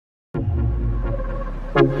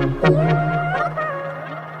I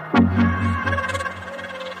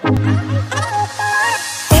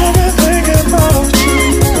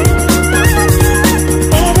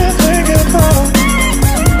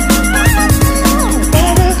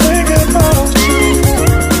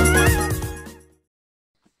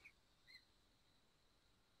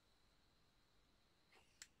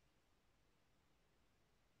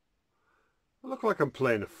look like I'm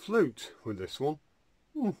playing a flute with this one.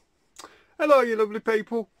 Hello you lovely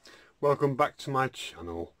people, welcome back to my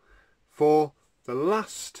channel for the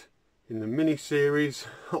last in the mini-series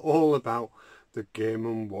all about the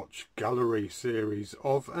Game & Watch Gallery series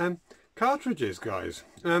of cartridges, guys.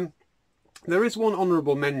 There is one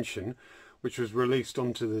honourable mention which was released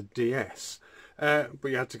onto the DS, but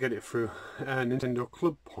you had to get it through Nintendo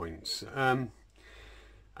Club Points, and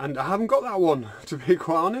I haven't got that one, to be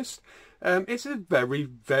quite honest. It's a very,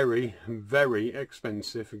 very, very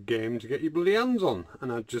expensive game to get your bloody hands on,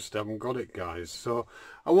 and I just haven't got it, guys. So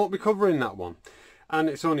I won't be covering that one, and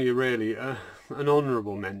it's only really an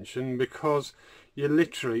honourable mention because you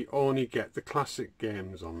literally only get the classic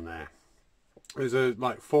games on there. There's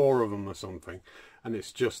like 4 of them or something, and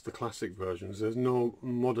it's just the classic versions. There's no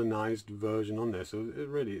modernised version on there, so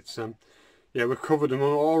it's yeah, we've covered them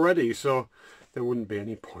already, so there wouldn't be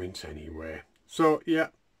any point anyway. So yeah.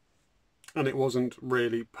 And it wasn't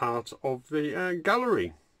really part of the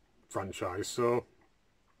Gallery franchise, so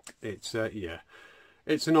it's yeah,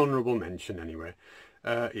 it's an honourable mention anyway.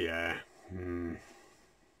 Yeah,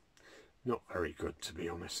 not very good, to be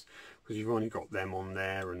honest, because you've only got them on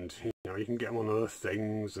there, and you know you can get them on other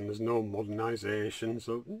things, and there's no modernisation,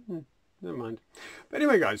 so never mind. But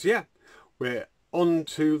anyway, guys, yeah, we're on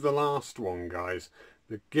to the last one, guys,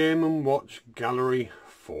 the Game & Watch Gallery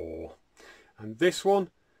 4, and this one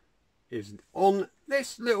is on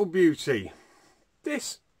this little beauty.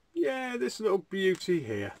 This little beauty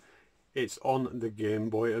here. It's on the Game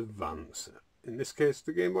Boy Advance. In this case,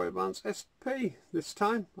 the Game Boy Advance SP this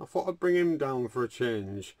time. I thought I'd bring him down for a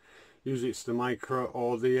change. Usually it's the Micro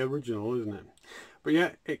or the original, isn't it? But yeah,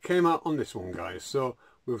 it came out on this one, guys. So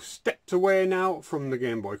we've stepped away now from the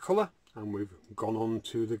Game Boy Color and we've gone on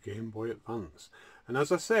to the Game Boy Advance. And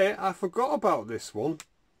as I say, I forgot about this one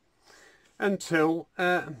until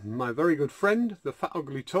my very good friend, the Fat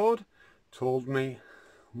Ugly Toad, told me,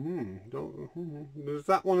 there's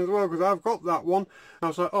that one as well, because I've got that one. I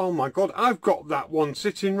was like, oh my god, I've got that one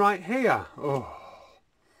sitting right here. Oh,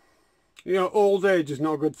 you know, old age is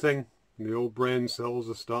not a good thing. The old brain cells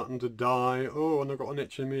are starting to die. Oh, and I've got an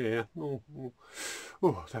itch in my ear. Oh,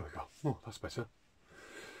 there we go. Oh, that's better.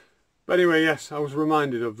 But anyway, yes, I was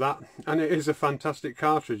reminded of that, and it is a fantastic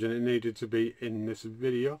cartridge, and it needed to be in this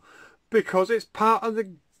video, because it's part of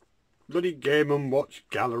the bloody Game & Watch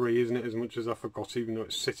Gallery, isn't it? As much as I forgot, even though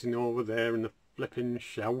it's sitting over there in the flipping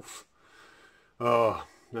shelf. Oh,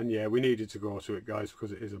 and yeah, we needed to go to it, guys,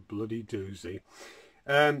 because it is a bloody doozy.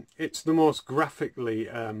 It's the most graphically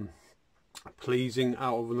pleasing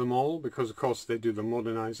out of them all, because of course they do the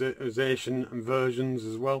modernisation versions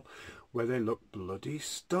as well, where they look bloody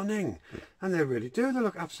stunning. And they really do, they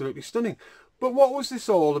look absolutely stunning. But what was this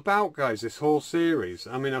all about, guys, this whole series?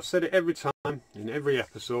 I mean, I've said it every time, in every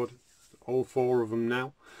episode, all 4 of them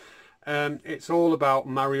now. It's all about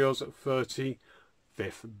Mario's 35th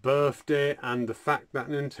birthday and the fact that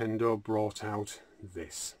Nintendo brought out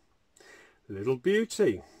this little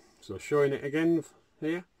beauty. So showing it again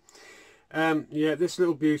here. Yeah, this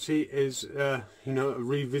little beauty is, you know,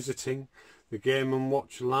 revisiting the Game &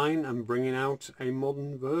 Watch line and bringing out a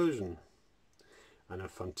modern version. And a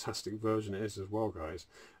fantastic version it is as well, guys.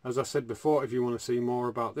 As I said before, if you want to see more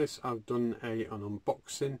about this, I've done an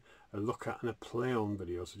unboxing, a look at and a play on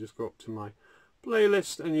video. So just go up to my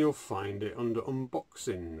playlist and you'll find it under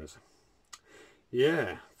unboxings.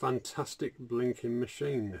 Yeah, fantastic blinking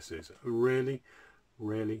machine this is. Really,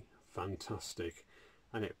 really fantastic.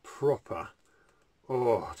 And it proper,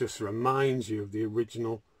 oh, just reminds you of the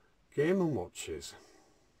original Game & Watches.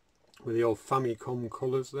 With the old Famicom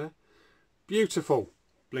colours there. Beautiful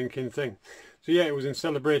blinking thing. So yeah, it was in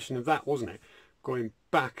celebration of that, wasn't it? Going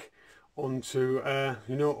back onto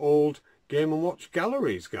you know, old Game & Watch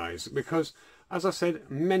galleries, guys, because as I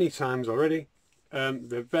said many times already,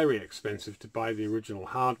 they're very expensive to buy. The original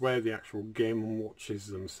hardware, the actual Game & Watches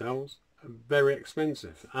themselves are very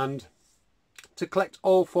expensive, and to collect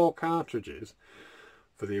all 4 cartridges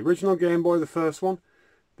for the original Game Boy, the first one,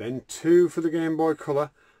 then 2 for the Game Boy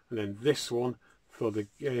Color, and then this one for the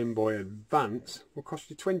Game Boy Advance, will cost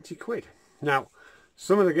you 20 quid. Now,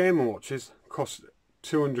 some of the Game & Watches cost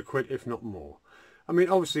 200 quid, if not more. I mean,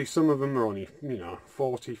 obviously some of them are only, you know,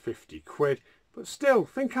 40, 50 quid. But still,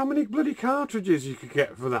 think how many bloody cartridges you could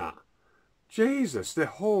get for that. Jesus, they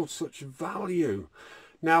hold such value.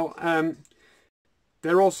 Now,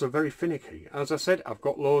 they're also very finicky. As I said, I've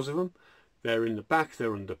got loads of them. They're in the back,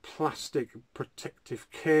 they're under plastic protective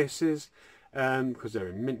cases because they're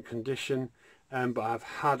in mint condition. But I've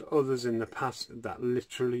had others in the past that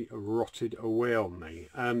literally rotted away on me.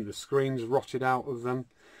 The screens rotted out of them.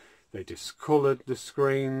 They discoloured the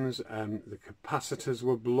screens. The capacitors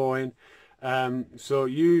were blowing. So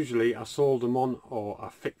usually I sold them on or I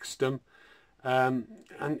fixed them.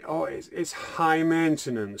 It's high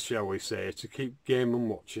maintenance, shall we say, to keep Game &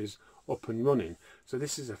 Watches up and running. So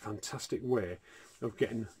this is a fantastic way of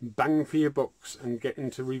getting bang for your bucks and getting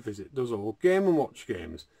to revisit those old Game & Watch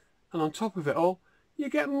games. And on top of it all, you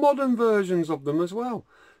get modern versions of them as well.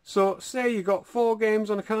 So say you got 4 games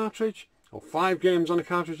on a cartridge, or 5 games on a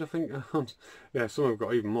cartridge, I think. Yeah, some have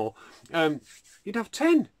got even more. You'd have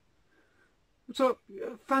 10. So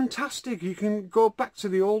fantastic. You can go back to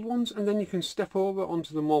the old ones and then you can step over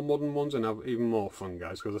onto the more modern ones and have even more fun,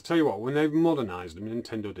 guys. Because I tell you what, when they've modernised them,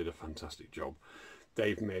 Nintendo did a fantastic job.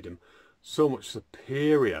 They've made them so much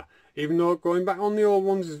superior. Even though going back on the old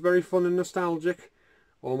ones is very fun and nostalgic,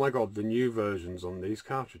 oh my god, the new versions on these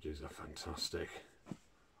cartridges are fantastic.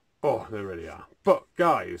 Oh, they really are. But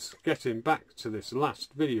guys, getting back to this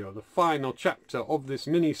last video, the final chapter of this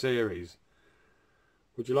mini-series,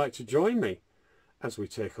 would you like to join me as we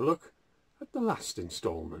take a look at the last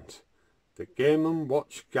instalment, the Game &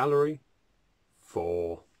 Watch Gallery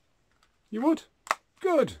 4? You would?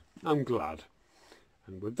 Good, I'm glad.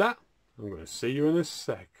 And with that, I'm going to see you in a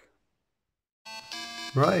sec.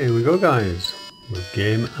 Right, here we go, guys, with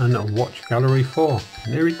Game & Watch Gallery 4.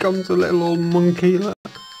 And here he comes, a little old monkey, look,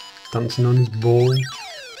 dancing on his ball.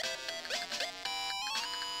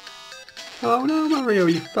 Oh no, Mario,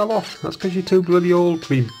 you fell off. That's because you're too bloody old to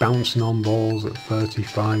be bouncing on balls at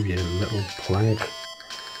 35, you little plank.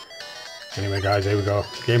 Anyway, guys, here we go.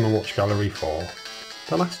 Game & Watch Gallery 4.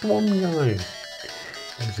 The last one, guys.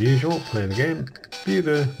 As usual, play the game, view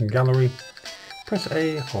the gallery, press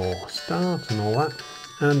A or start and all that.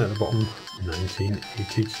 And at the bottom,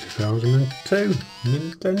 1980 to 2002,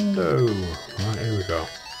 Nintendo. Right, here we go.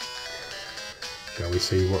 Shall we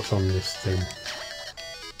see what's on this thing?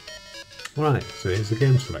 Right, so here's the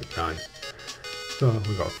game select, guys. So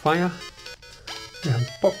we've got fire, we have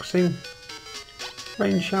boxing,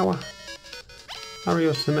 rain shower,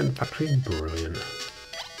 Mario Cement Factory, brilliant.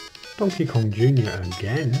 Donkey Kong Jr.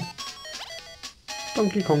 again,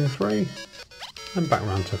 Donkey Kong 3, and back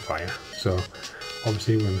round to fire. So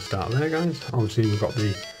obviously we're going to start there, guys. Obviously we've got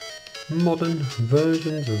the modern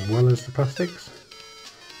versions as well as the classics.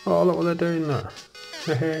 Oh, look what they're doing there.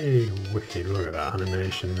 Hey, wicked, look at that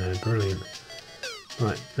animation there, brilliant.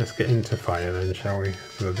 Right, let's get into fire then, shall we?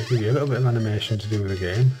 So they give you a little bit of animation to do with the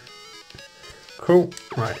game. Cool,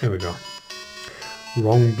 right, here we go.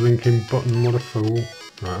 Wrong blinking button, what a fool.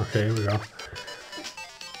 Right, okay, here we go.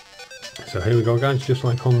 So here we go, guys, just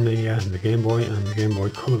like on the Game Boy and the Game Boy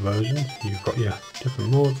Color versions, you've got your different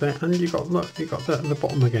modes there, and you've got, look, you've got that at the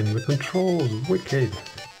bottom again, the controls, wicked.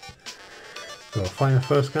 So fire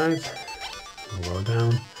first, guys. We'll go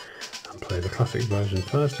down and play the classic version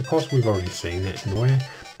first. Of course, we've already seen it in a way,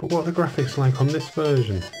 but what are the graphics like on this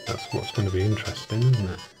version? That's what's going to be interesting, isn't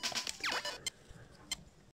it?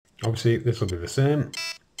 Obviously, this will be the same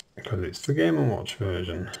because it's the Game & Watch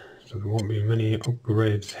version, so there won't be many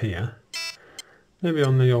upgrades here. Maybe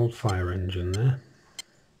on the old fire engine there,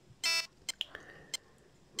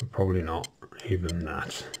 but probably not even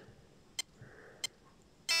that.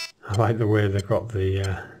 I like the way they've got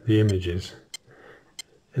the images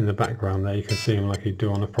in the background there. You can see them like you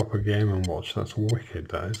do on a proper Game & Watch. That's wicked,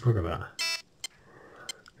 that is. Look at that.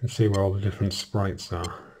 You can see where all the different sprites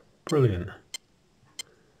are. Brilliant.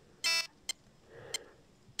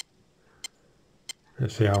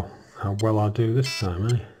 Let's see how well I do this time,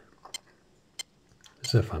 eh?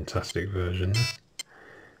 It's a fantastic version.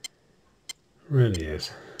 Really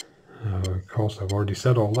is. Of course, I've already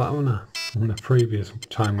said all that, haven't I? On the previous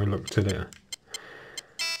time we looked at it.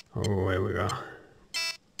 Oh, here we go.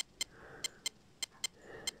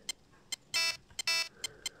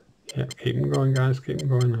 Yep, keep them going, guys, keep them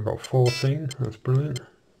going. I've got 14, that's brilliant.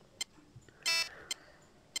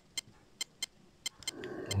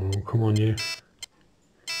 Oh, come on, you.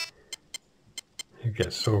 It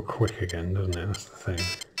gets so quick again, doesn't it? That's the thing.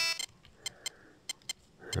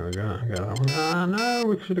 There we go, get that one. Ah, no,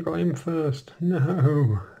 we should have got him first.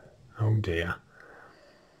 No. Oh dear.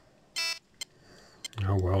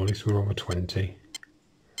 Oh well, at least we're over 20.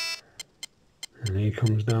 And he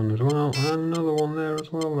comes down as well. And another one there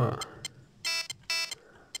as well. That.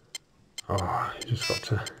 Oh, you just got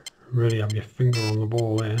to really have your finger on the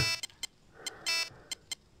ball here.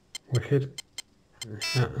 Wicked.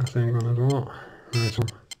 Yeah, that's the one as well. Right on.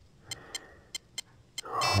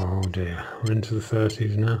 Oh dear, we're into the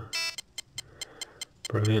 30s now.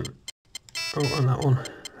 Brilliant. Oh, and that one,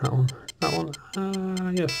 that one, that one.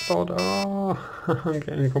 Yes, sod. Oh, I'm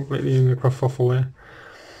getting completely in the kerfuffle there.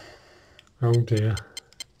 Oh dear.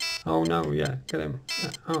 Oh no, yeah, get him.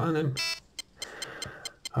 Yeah, oh, and him.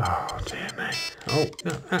 Oh dear me. Oh,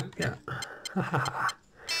 no, yeah.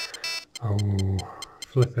 Oh,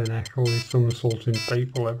 flipping heck, all these somersaulting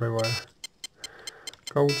people everywhere.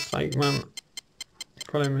 God's sake, man.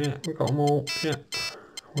 Got him, yeah, we got them all, yeah.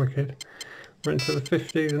 Wicked. We're into the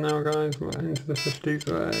 50s now, guys. We're into the 50s.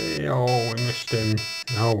 Hey, oh, we missed him.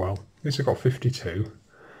 Oh well, at least I got 52.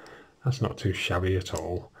 That's not too shabby at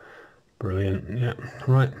all. Brilliant, yeah.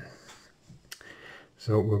 Right.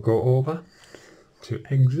 So we'll go over to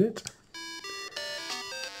exit.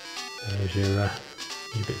 There's your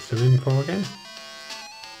bits of info again.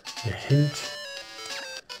 Your hint.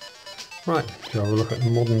 Right, so we'll look at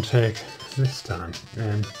the modern take this time.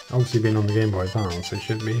 Obviously being on the Game Boy Advance, it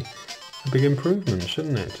should be a big improvement,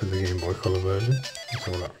 shouldn't it, to the Game Boy Color version? Let's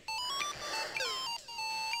have a look.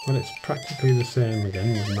 Well, it's practically the same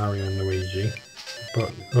again with Mario and Luigi,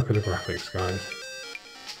 but look at the graphics, guys.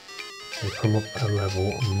 They come up a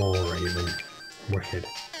level more even. Wicked.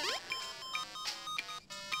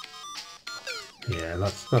 Yeah,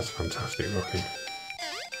 that's fantastic looking.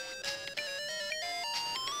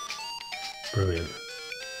 Brilliant.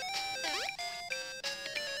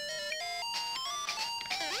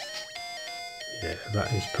 Yeah,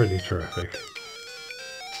 that is pretty terrific.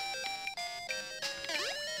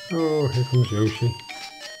 Oh, here comes Yoshi.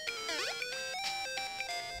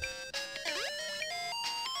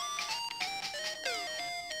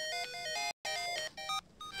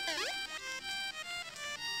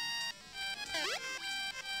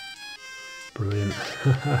 Brilliant.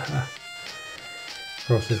 Of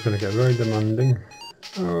course, he's going to get very demanding.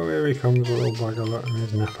 Oh, here he comes, a little bag of that in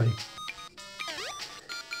his nappy.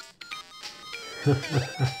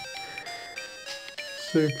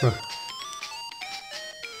 Super.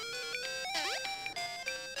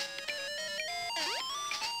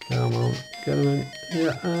 Come on, get him in.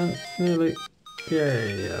 Yeah, and nearly.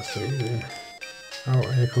 Yay, that's what he's in. Oh,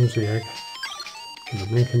 here comes the egg. There's a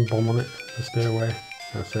blinking bomb on it, so stay away.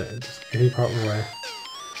 That's it, just keep out of the way.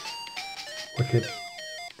 Wicked.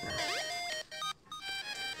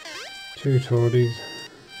 2 toadies.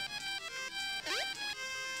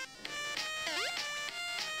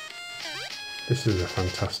 This is a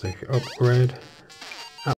fantastic upgrade.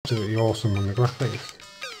 Absolutely awesome on the graphics.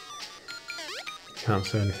 Can't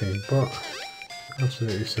say anything but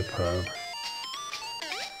absolutely superb.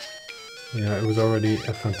 Yeah, it was already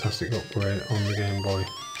a fantastic upgrade on the Game Boy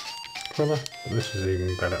Color, but this is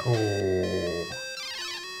even better. Oh,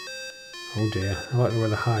 oh dear! I like the way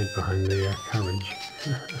they hide behind the carriage.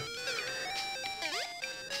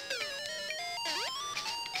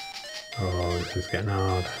 Oh, this is getting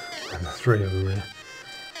hard. And the 3 of them here,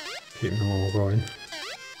 keeping them all going.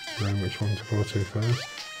 Knowing which one to go to first.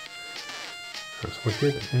 That's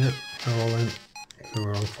wicked. Yeah, they're all in. So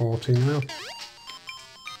we're on 40 now.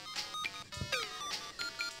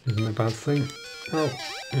 Isn't a bad thing. Oh,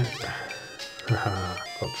 yeah. Haha,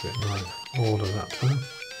 got to it right. Order that time.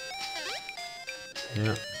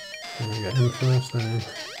 Yeah, I'm gonna get him first then.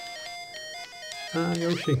 Ah,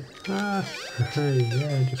 Yoshi. Ah, hey,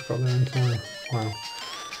 yeah, just got there in time. Wow.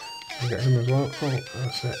 I'll get him as well. Oh,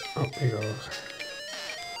 that's it. Up he goes.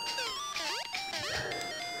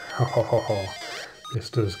 Ho ho ho ho. This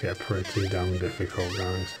does get pretty damn difficult,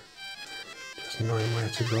 guys. Just knowing where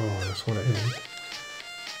to go, that's what it is.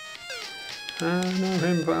 Ah, no,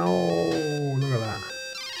 him. Oh, look at that.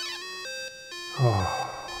 Oh,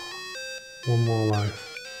 one more life.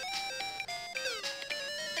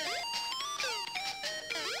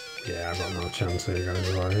 Yeah, I've got no chance here, guys.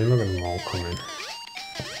 Right, look at them all coming.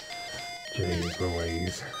 Jeez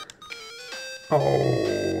Louise.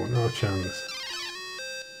 Oh, no chance.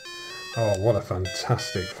 Oh, what a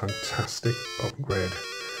fantastic, fantastic upgrade.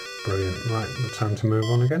 Brilliant. Right, the time to move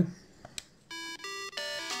on again.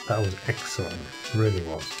 That was excellent. Really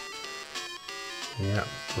was. Yeah,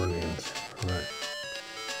 brilliant. Right.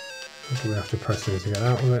 What do we have to press here to get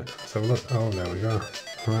out of it? So look. Oh, there we go.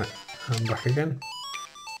 Right, and back again.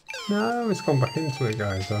 No, it's gone back into it,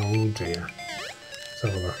 guys. Oh dear. Let's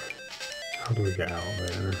have a look. How do we get out of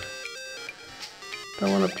it then?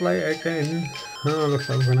 Don't want to play it again. Oh, looks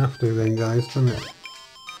like we're going to have to then, guys, doesn't it?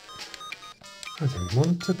 I didn't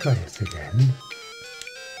want to play it again.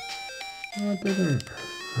 No, I didn't.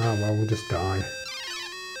 Oh well, we'll just die.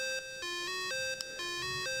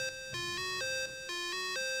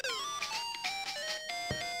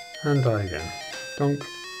 And die again. Dunk.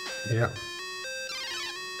 Yep.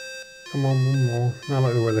 Come on, one more. I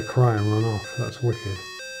like the way they cry and run off. That's wicked.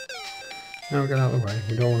 Now get out of the way.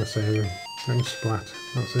 We don't want to save him. Let him splat.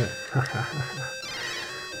 That's it.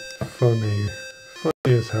 Funny.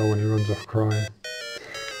 Funny as hell when he runs off crying.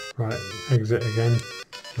 Right, exit again.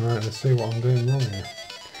 Right, let's see what I'm doing wrong here.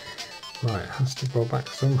 Right, it has to go back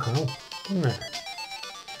somehow, doesn't it?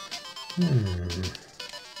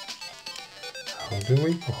 How do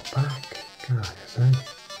we go back, guys, eh?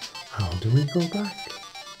 How do we go back?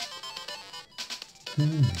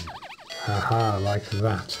 Haha, like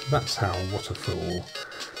that. That's how, what a fool.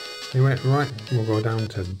 Anyway, right, we'll go down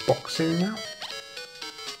to boxing now.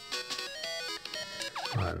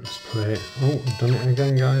 Right, let's play it. Oh, I've done it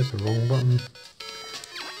again, guys, the wrong button.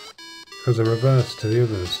 Because I reversed to the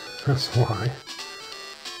others, that's why.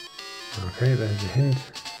 Okay, there's your hint.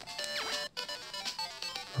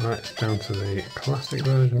 Right, down to the classic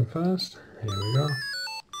version first. Here we go.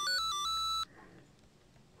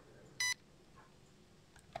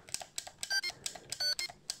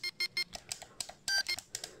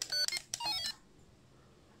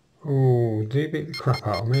 Oh, did he beat the crap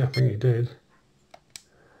out of me? I think he did.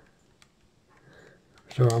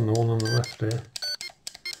 Sure, I'm the one on the left here.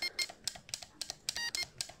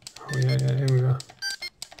 Oh yeah, here we go.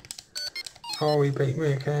 Oh, he beat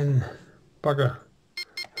me again. Bugger.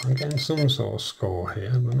 I'm getting some sort of score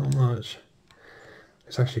here, but not much.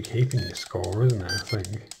 It's actually keeping the score, isn't it, I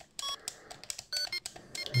think.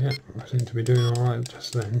 Yeah, I seem to be doing alright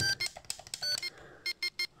just then.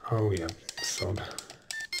 Oh yeah, sod.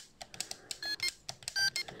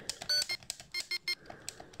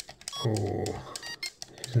 Oh,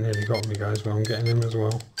 he's nearly got me, guys, but I'm getting him as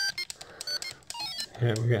well.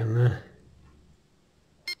 Yeah, we're getting there.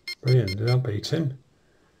 Brilliant, did I beat him?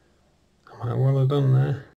 I might well have done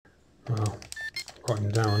there. Well, got him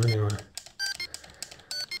down anyway.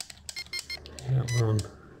 Yeah, we're on,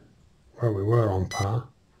 well, we were on par.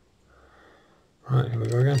 Right, here we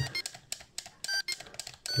go again.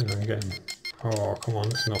 See if I can get him. Oh, come on,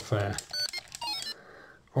 that's not fair.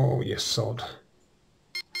 Oh, you sod.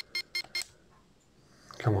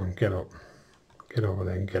 Come on, get up. Get over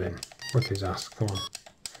there and get him. Whip his ass, come on.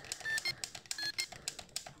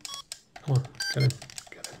 Come on, get him.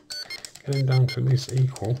 Get him. Get him down to at least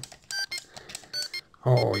equal.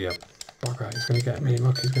 Oh, yeah. Bugger, he's going to get me.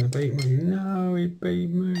 Look, he's going to beat me. No, he beat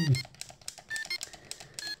me.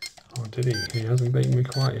 Oh, did he? He hasn't beaten me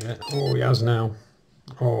quite yet. Oh, he has now.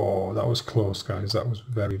 Oh, that was close, guys. That was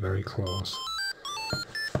very, very close.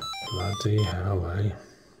 Bloody hell, eh?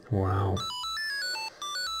 Wow.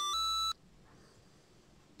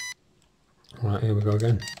 Right, here we go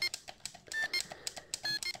again.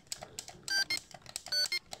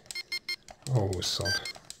 Oh, sod.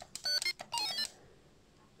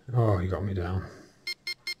 Oh, he got me down.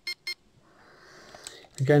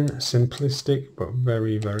 Again, simplistic, but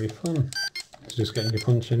very, very fun. It's just getting your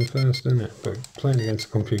punch in first, isn't it? But playing against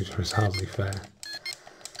a computer is hardly fair.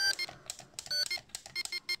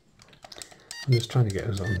 I'm just trying to get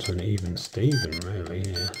us onto an even Steven, really,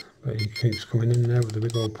 yeah. But he keeps coming in there with the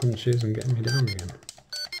big old punches and getting me down again.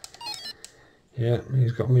 Yeah,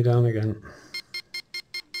 he's got me down again.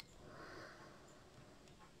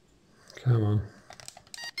 Come on.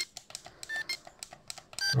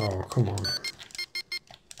 Oh, come on.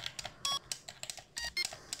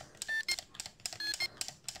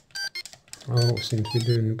 Oh, seems to be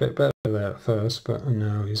doing a bit better there at first, but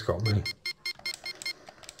no, he's got me.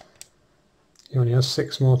 He only has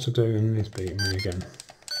 6 more to do and he's beating me again.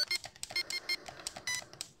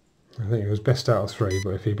 I think it was best out of 3,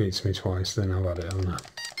 but if he beats me twice, then I've had it, haven't I?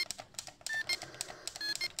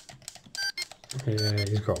 Yeah,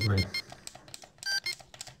 he's got me.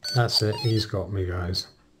 That's it, he's got me, guys.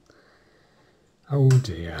 Oh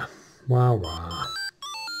dear. Wow, wow.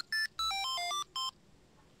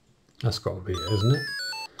 That's got to be it, isn't it?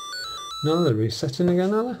 No, they're resetting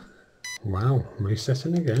again, are they? Wow,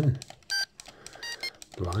 resetting again.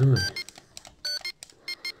 Blimey.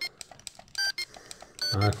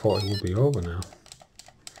 I thought it would be over now.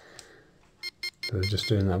 They're just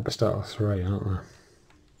doing that best out of 3, aren't they?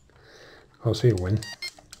 Of course he'll win,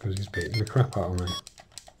 because he's beating the crap out of me.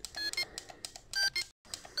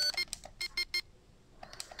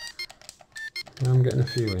 I'm getting a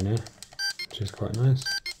few in here, which is quite nice.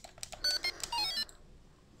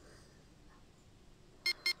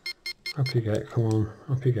 Up you get, come on,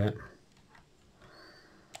 up you get.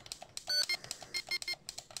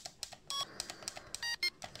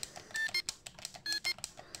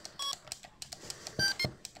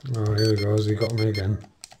 Oh, here he goes, he got me again.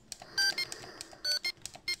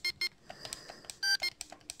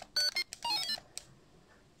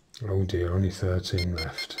 Oh dear, only 13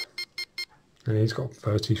 left. And he's got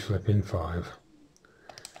 30 flipping 5.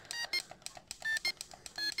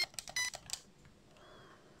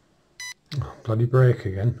 Oh, bloody break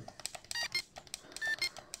again.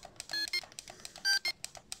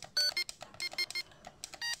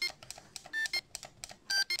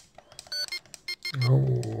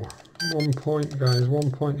 Oh, 1 point, guys,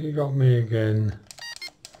 1 point, he got me again.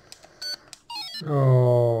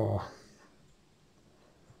 Oh,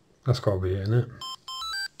 that's got to be it, isn't it?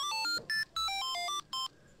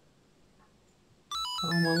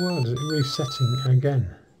 Oh my word, is it resetting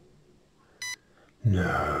again?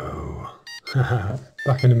 No.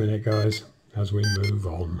 Back in a minute, guys, as we move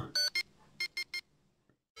on.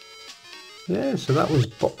 Yeah, so that was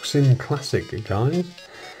Boxing Classic, guys.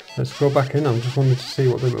 Let's go back in. I just wanted to see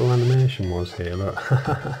what the little animation was here, look.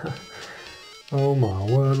 Oh my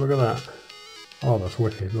word, look at that. Oh, that's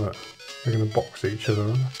wicked, look. They're going to box each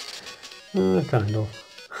other. Kind of.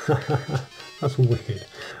 That's wicked.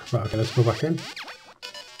 Right, okay, let's go back in.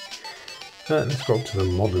 Let's go up to the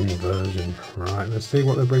modern version. Right, let's see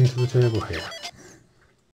what they bring to the table here.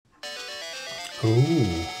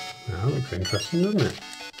 Oh, that looks interesting, doesn't it?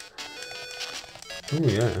 Oh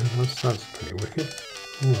yeah, that's pretty wicked.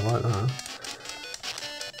 Oh, I like that.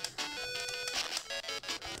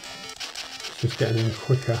 It's just getting in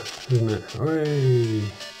quicker, isn't it? Hooray!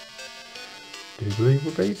 Do you believe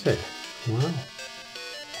we beat it? Wow.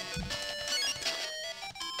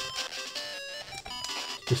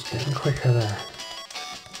 Just getting quicker there.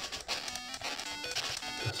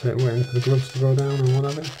 That's it, waiting for the gloves to go down and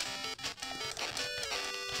whatever.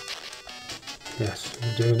 Yes,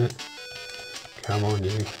 we're doing it. Come on,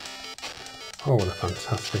 you. Oh, what a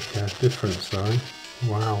fantastic difference though.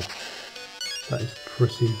 Wow. That is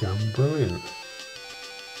pretty damn brilliant.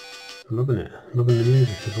 Loving it. Loving the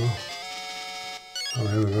music as well. Oh,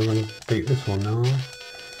 here we go. We're going to beat this one now.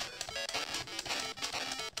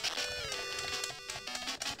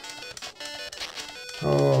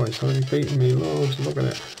 Oh, it's already beaten me loads. Look at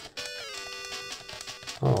it.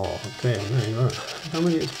 Oh, dear me, look. How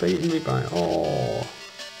many it's beaten me by? Oh.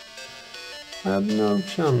 I had no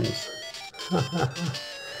chance.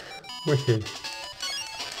 Wicked.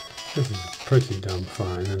 This is pretty damn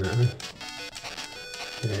fine, isn't it?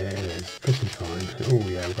 Yeah, it is. Pretty fine. Oh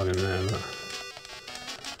yeah, I've got him there, look.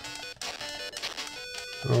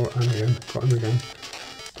 Oh, and again. Got him again.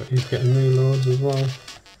 But he's getting reloads as well.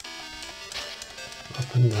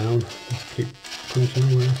 Up and down. Just keep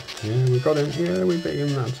punching away. Yeah, we got him. Yeah, we beat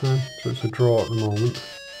him that time. So it's a draw at the moment.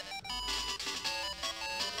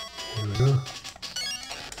 Here we go.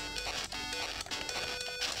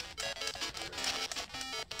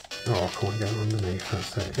 Oh, come on, get him underneath,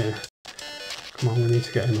 that's it, yeah. Come on, we need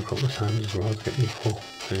to get him a couple of times as well to get equal.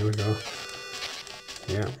 There we go.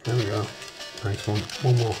 Yeah, there we go. Nice one.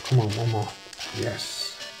 One more, come on, one more.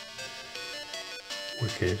 Yes.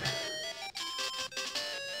 Wicked.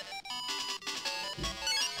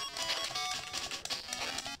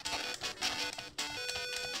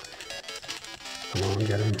 Come on,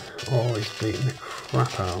 get him. Oh, he's beating the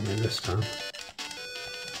crap out of me this time.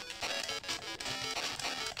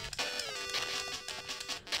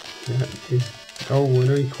 Yeah, oh,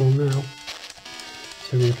 we're equal now.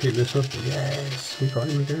 So we can keep this up. Yes, we got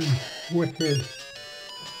him again. Wicked.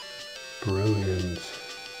 Brilliant.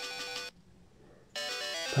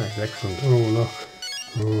 That is excellent. Oh, look.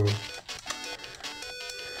 Oh.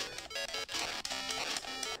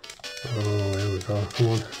 Oh, here we go. Come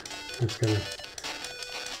on. Let's get him.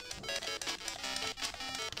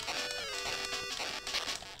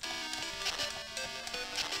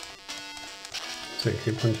 So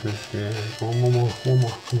keep punching it. Yeah, one more, come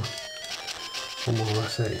on. One more,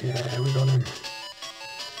 that's it. Yeah, we got him.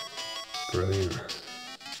 Brilliant.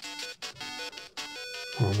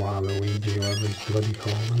 Oh wow, Luigi, whatever he's bloody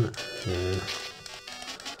called, isn't it? Yeah.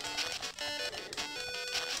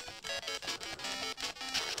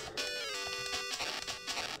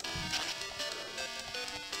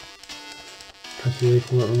 Pretty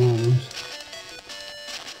equal at the moment.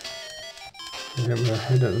 Yeah, we're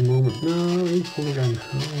ahead at the moment. No, equal again.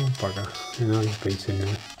 Oh, bugger. You know, he's beating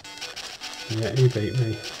me. Yeah, he beat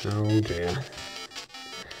me. Oh dear.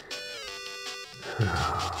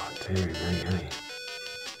 Oh, dear me, eh?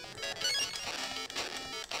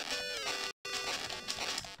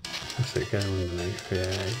 That's it, get him underneath.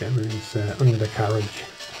 Yeah, get him in his undercarriage.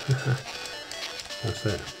 That's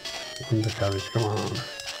it. Undercarriage, come on.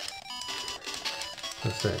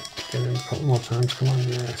 That's it. Get him a couple more times, come on,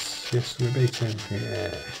 yes. Yes, we beat him,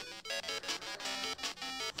 yeah.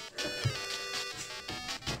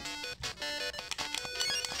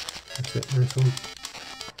 That's it, nice one.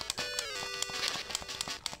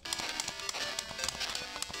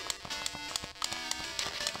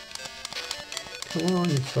 Come on,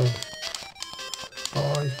 you son.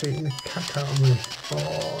 Oh, he's beating the cack out of me.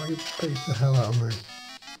 Oh, he beat the hell out of me.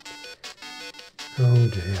 Oh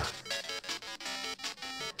dear.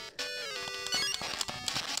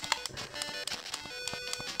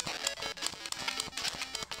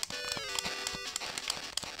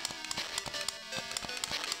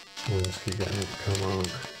 Let's keep getting it, come on.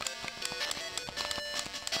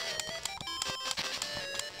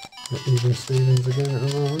 Even Stevens again at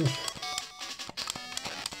the moment.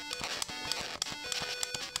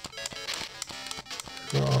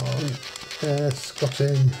 Oh, yes, got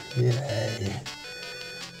him. Yay.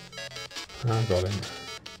 I got him.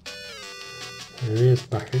 Here he is,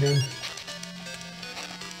 back again.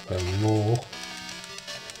 And more.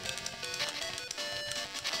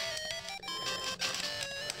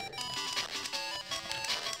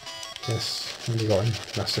 Yes, we got him.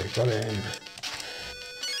 That's it, got him.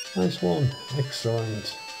 Nice one.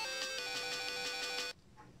 Excellent.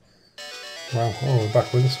 Wow, oh, we're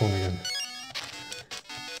back with this one again.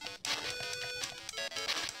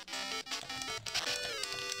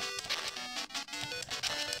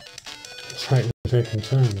 It's like we're taking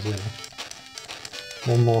turns, yeah.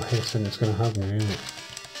 One more hit and it's going to have me, isn't it?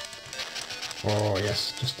 Oh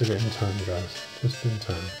yes, just did it in time, guys. Just in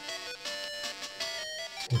time.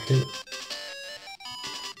 Okay.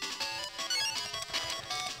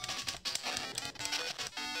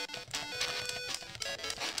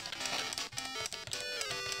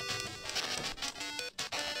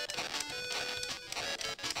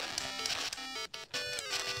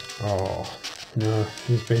 Oh, no,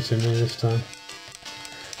 he's beating me this time.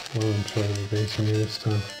 Well, I'm trying to be beating me this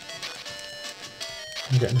time.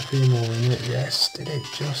 I'm getting a few more in it. Yes, did it,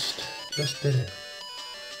 just did it.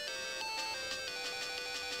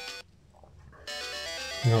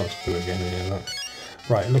 No, let's do it again here, look.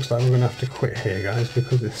 Right, it looks like we're going to have to quit here, guys,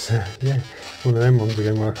 because it's, yeah, one of them ones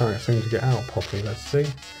again where I can't seem to get out properly. Let's see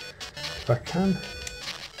if I can.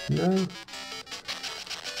 No.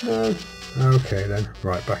 No. Okay then,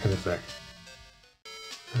 right, back in a sec.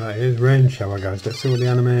 Right, here's rain shower, guys. Let's see what the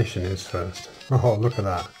animation is first. Oh, look at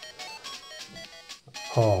that.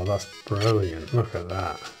 Oh, that's brilliant. Look at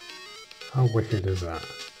that. How wicked is that?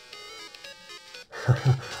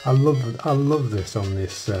 I love this on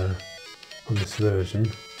this version.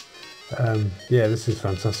 Yeah, this is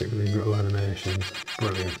fantastic with these little animations.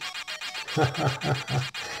 Brilliant.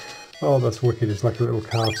 Oh, that's wicked. It's like a little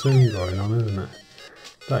cartoon going on, isn't it?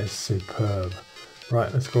 That is superb.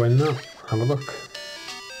 Right, let's go in now. Have a look.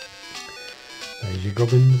 There's your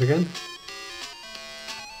gubbins again.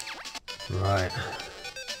 Right.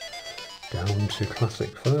 Down to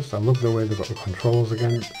classic first. I love the way they've got the controls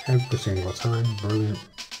again every single time. Brilliant.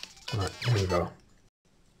 Right, here we go.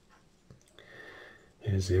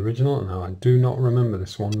 Here's the original. Now, I do not remember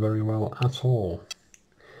this one very well at all.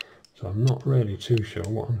 So I'm not really too sure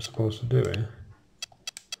what I'm supposed to do here.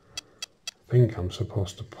 I think I'm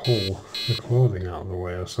supposed to pull the clothing out of the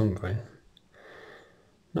way or something.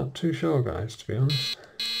 Not too sure, guys, to be honest.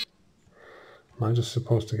 Am I just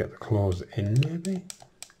supposed to get the clothes in, maybe?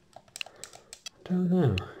 Don't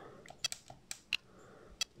know.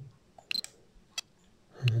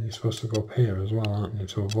 And then you're supposed to go up here as well, aren't you,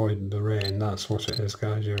 to avoid the rain. That's what it is,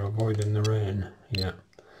 guys. You're avoiding the rain. Yeah,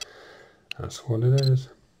 that's what it is.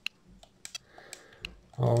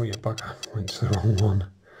 Oh, you bugger. Went to the wrong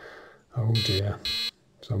one. Oh dear.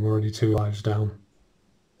 So I'm already 2 lives down.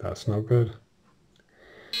 That's not good.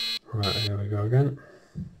 Right, here we go again.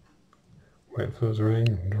 Wait for those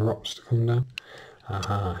rain drops to come down.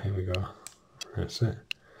 Aha, here we go. That's it.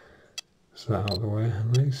 So that out of the way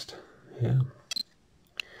at least. Yeah.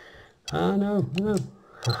 Ah, no.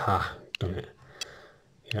 Haha, done it.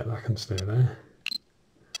 Yeah, that can stay there.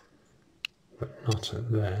 But not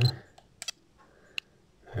at there.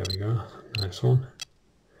 There we go. Nice one.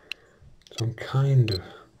 So I'm kind of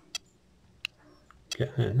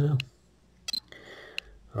getting it now.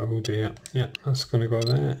 Oh dear. Yeah, that's going to go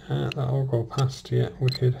there. That'll go past. Yeah,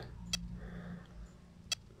 wicked.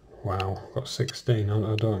 Wow, got 16.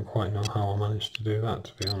 I don't quite know how I managed to do that,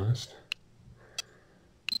 to be honest.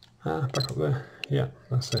 Ah, back up there. Yeah,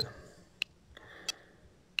 that's it.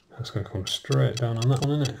 That's going to come straight down on that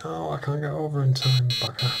one, isn't it? Oh, I can't get over in time.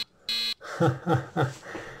 Backer.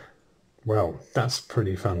 Well, that's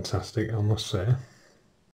pretty fantastic, I must say.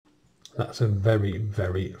 That's a very,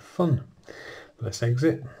 very fun. Let's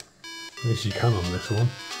exit. At least you can on this one.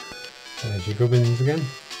 There's your gubbins again.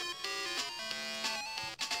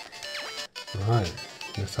 Right,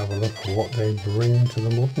 let's have a look at what they bring to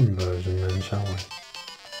the modern version then, shall we?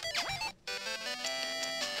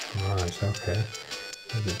 Right, okay.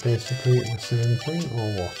 Is it basically the same thing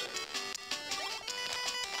or what?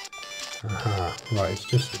 Aha, right,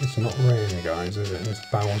 it's not rain, guys, is it? And it's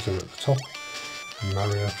Bowser at the top. And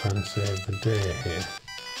Mario trying to save the day here.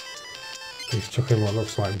 He's chucking what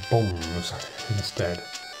looks like bombs instead.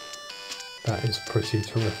 That is pretty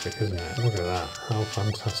terrific, isn't it? Look at that. How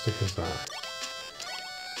fantastic is that?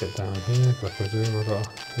 Let's get down here. If I presume I've got to,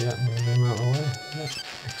 yeah, move him out of the way. Yeah,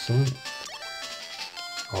 excellent.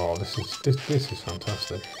 Oh, this is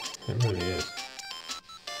fantastic. It really is.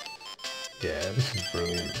 Yeah, this is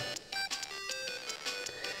brilliant.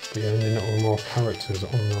 But you're ending up with more characters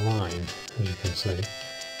on the line, as you can see.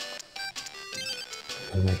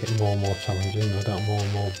 And make it more and more challenging. No doubt more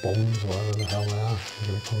and more bombs, whatever the hell they are, are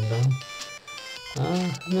going to come down.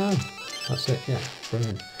 Ah, no. That's it, yeah.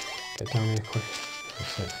 Brilliant. Get down here quick.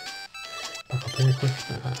 That's it. Back up here quick.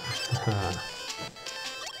 Ah.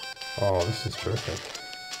 Oh, this is terrific.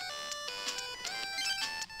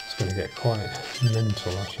 It's going to get quite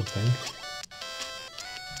mental, I should think.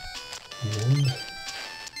 In the end.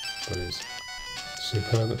 But it's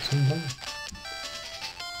superb at the same time.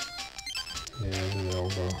 Yeah, there they all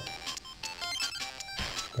go.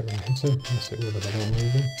 They're going to hit him. That's it with it, I don't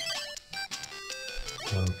move him.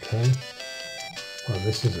 Okay. Well,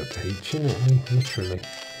 this is a peach, isn't it? Literally.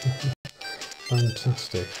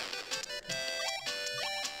 Fantastic.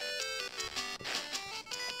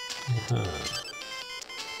 Aha.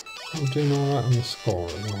 I'm doing alright on the score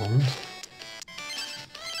at the moment.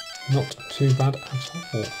 Not too bad at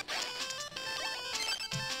all.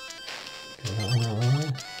 Get that one out of the way.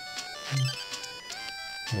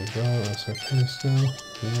 There we go, that's okay still.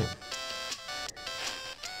 Yeah.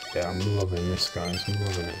 Yeah, I'm loving this, guys. I'm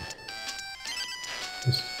loving it.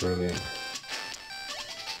 This is brilliant.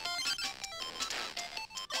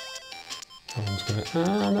 That one's gonna...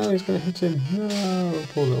 Ah, no, he's gonna hit him. No,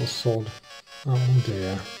 poor little sod. Oh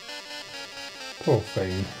dear. Poor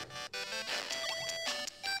thing.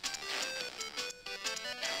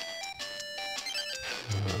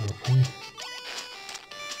 Okay.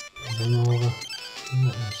 Run over.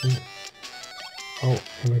 That's it. Oh,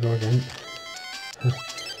 here we go again.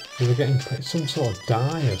 We're getting some sort of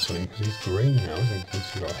dye or something because he's green now, isn't he?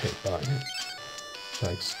 Because he got hit by it. So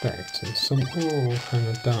I expect it's some kind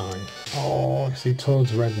of dye. Oh, I see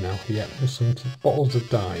Toad's red now. Yep, there's some bottles of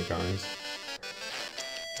dye, guys.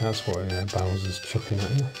 That's what Bowser's chucking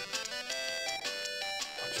at you.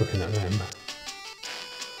 Chucking at them.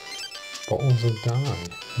 Bottles of dye.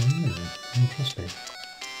 Interesting.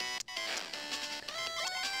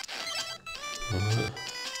 Alright.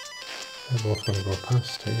 They're both going to go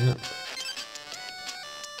past here, yep.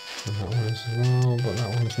 And that one is as well, but that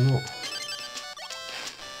one's not.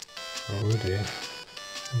 Oh dear.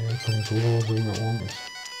 Here comes loads of them at once.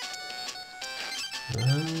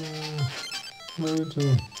 Ah, loads of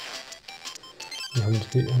them. You're having to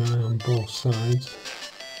keep an eye on both sides.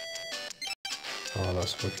 Oh,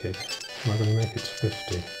 that's wicked. Am I going to make it to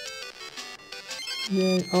 50?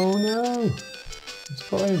 Yay! Oh no! It's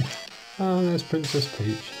got him! Oh, there's Princess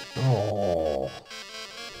Peach. Oh.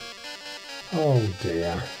 Oh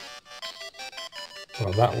dear.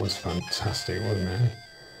 Well, that was fantastic, wasn't it?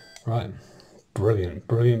 Right. Brilliant,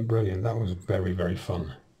 brilliant, brilliant. That was very, very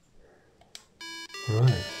fun.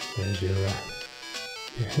 Right. There's your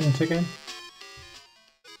hint again.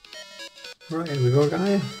 Right, here we go,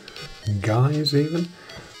 guys. Guys, even.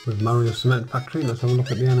 With Mario Cement Factory. Let's have a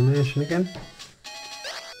look at the animation again.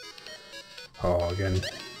 Oh, again.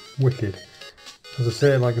 Wicked. As I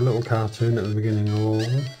say, like a little cartoon at the beginning of all of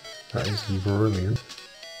them. That is brilliant.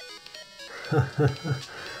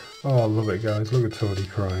 Oh, I love it, guys. Look at Toadie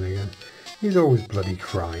crying again. He's always bloody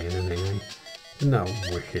crying, isn't he? Isn't that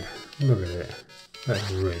wicked? Look at it.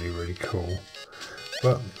 That's really, really cool.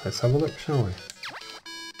 But let's have a look, shall we?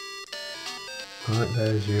 Right,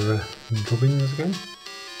 there's your gubbins again.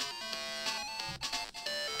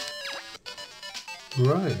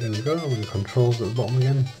 Right, here we go. The controls at the bottom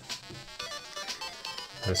again.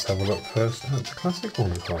 Let's have a look first at the classic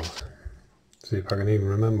one, of course. See if I can even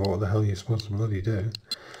remember what the hell you're supposed to bloody do.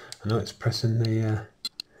 I know it's pressing the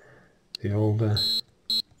old thingy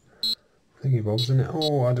bobs in it.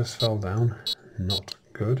 Oh, I just fell down. Not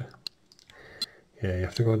good. Yeah, you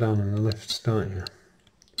have to go down in the lifts, don't you?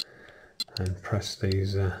 And press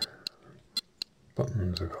these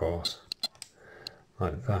buttons, of course.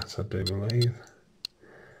 Like that, I do believe.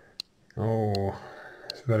 Oh,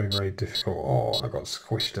 It's very, very difficult. Oh, I got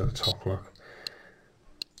squished at the top, look.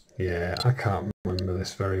 Yeah, I can't remember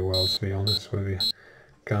this very well, to be honest with you.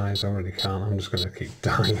 Guys, I really can't. I'm just going to keep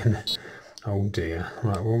dying. Oh dear.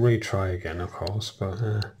 Right, we'll retry again, of course, but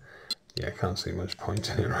yeah, I can't see much point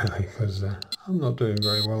in it really, because I'm not doing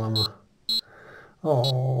very well, am I?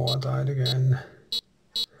 Oh, I died again.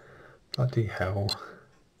 Bloody hell.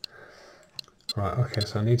 Right, okay,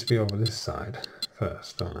 so I need to be over this side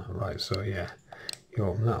first, don't I? Right, so yeah, you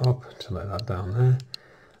open that up to let that down there.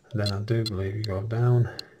 And then I do believe you go down.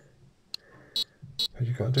 But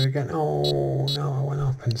you've got to do it again. Oh, no, I went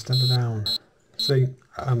up instead of down. See,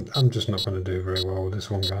 I'm just not going to do very well with this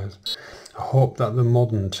one, guys. I hope that the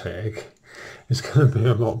modern take is going to be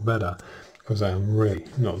a lot better, because I am really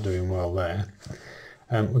not doing well there.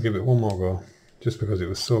 We'll give it one more go, just because it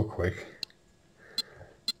was so quick.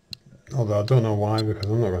 Although I don't know why, because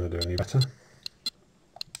I'm not going to do any better.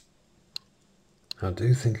 I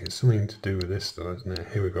do think it's something to do with this though, isn't it?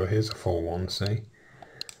 Here we go, here's a full one, see?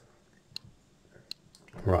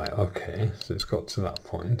 Right, okay, so it's got to that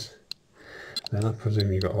point. Then I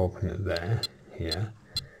presume you've got to open it there, here.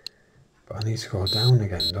 But I need to go down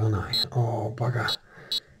again, don't I? Oh, bugger.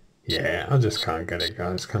 Yeah, I just can't get it,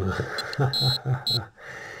 guys, can I?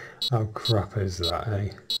 How crap is that,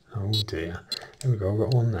 eh? Oh dear. Here we go, I've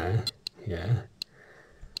got one there. Yeah.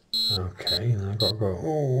 Okay, and I've got to go...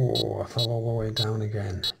 Oh, I fell all the way down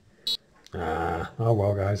again. Ah, oh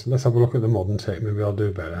well, guys, let's have a look at the modern take. Maybe I'll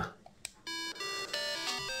do better.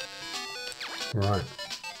 Right.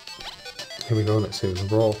 Here we go, let's see what I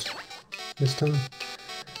brought this time.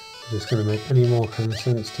 Is this going to make any more kind of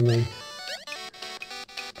sense to me?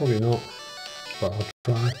 Probably not, but I'll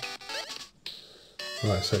try.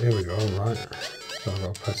 Right, so here we go, right. So I've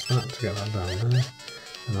got to press that to get that down there.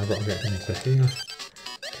 And I've got to get into here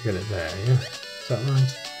to get it there, yeah? Is that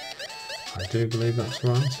right? I do believe that's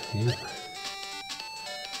right, yeah.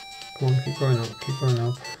 Come on, keep going up, keep going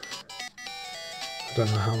up. I don't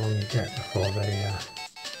know how long you get before they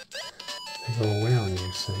go away on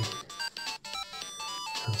you, see?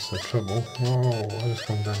 That's the trouble. Whoa, I've just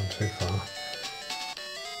gone down too far.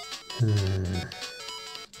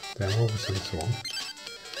 Then over to this one.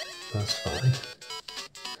 That's fine.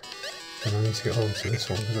 Then I need to get over to this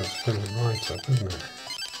one because that's filling right up, isn't it?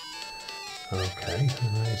 Okay,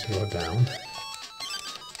 and I need to go down.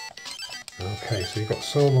 Okay, so you've got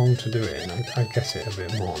so long to do it, and I get it a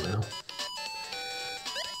bit more now.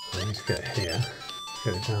 I need to get here,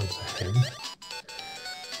 get it down to him.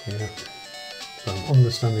 Yeah. So I'm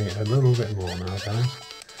understanding it a little bit more now, guys.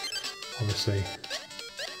 Obviously,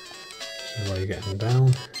 this is where you're getting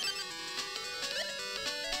down.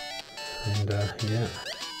 And yeah,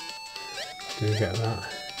 I do get that.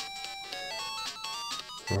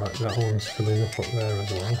 Right, that one's filling up there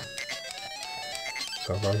as well.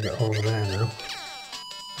 So I've got to get over there now.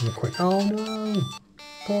 And quick. Oh no!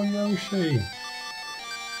 Poor Yoshi!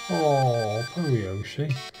 Oh, poor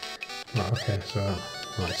Yoshi. Right, okay, so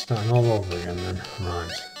right, starting all over again then.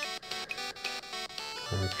 Right.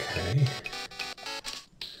 Okay.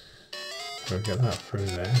 So get that through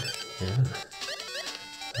there. Yeah.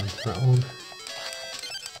 And that one.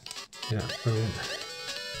 Yeah, brilliant.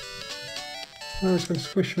 Oh, it's going to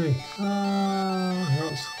squish me. Ah, I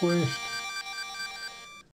got squished.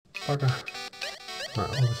 Bugger. Right,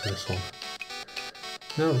 over to this one.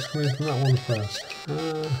 No, it's coming from that one first.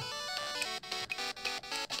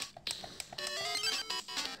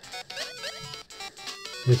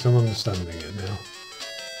 At least I'm understanding it now.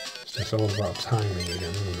 It's just all about timing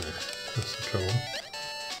again, isn't it? That's the trouble.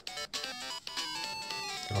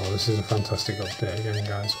 Oh, this is a fantastic update again,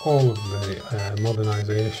 guys. All of the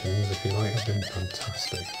modernisations, if you like, have been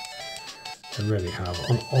fantastic. They really have.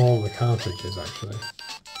 On all the cartridges, actually.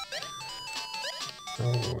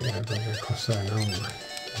 Oh, yeah, I've got to get across there now, haven't I?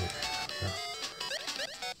 Yeah.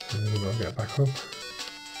 And we've got to get back up.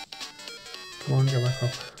 Come on, get back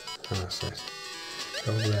up. Ah, that's it.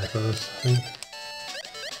 Go over there first, I think.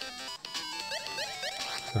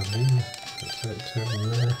 That's it, two of them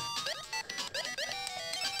there.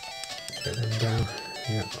 Get them down.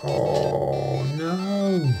 Yeah. Oh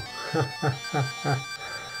no!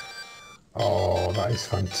 Oh, that is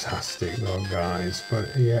fantastic though, guys.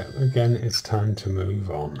 But yeah, again, it's time to move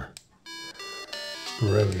on.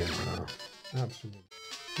 Brilliant though. Absolutely.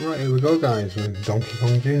 Right, here we go, guys, with Donkey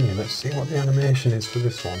Kong Jr. Let's see what the animation is for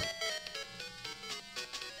this one.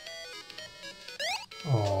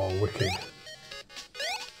 Oh, wicked.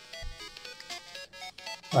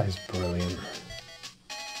 That is brilliant.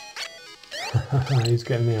 He's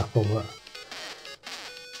getting the apple, but...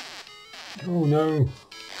 Oh no!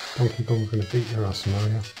 Donkey Kong's going to beat your ass,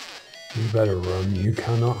 Mario. You better run, you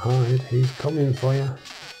cannot hide. He's coming for you.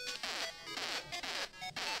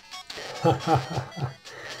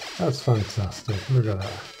 That's fantastic. Look at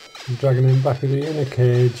that. I'm dragging him back in a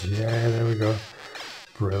cage. Yeah, there we go.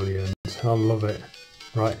 Brilliant. I love it.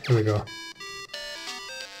 Right, here we go.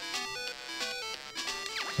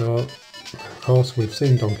 So, of course, we've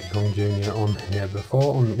seen Donkey Kong Jr. on here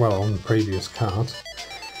before, on the previous cart.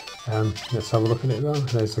 Let's have a look at it though.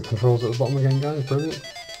 There's the controls at the bottom again, guys. Brilliant.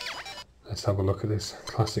 Let's have a look at this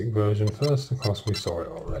classic version first. Of course, we saw it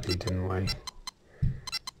already, didn't we?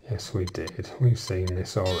 Yes, we did. We've seen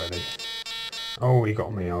this already. Oh, he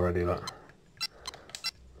got me already, look.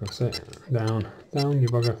 That's it. Down. Down, you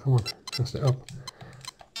bugger. Come on. That's it up.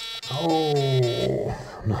 Oh,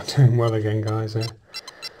 I'm not doing well again, guys, here.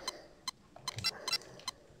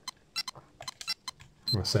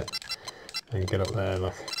 That's it. And get up there,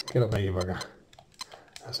 look. Get up there, you bugger.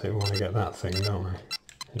 That's it. We want to get that thing, don't we?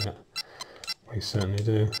 Yeah. We certainly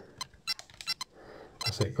do.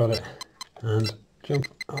 That's it. Got it. And jump.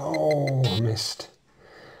 Oh, I missed.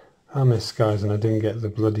 I missed, guys, and I didn't get the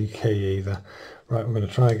bloody key either. Right, we're going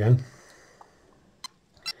to try again.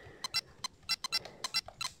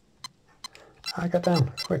 Get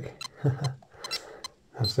down, quick.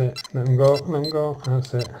 That's it. Let him go, let him go.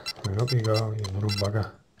 That's it. Right, up you go, you little bugger.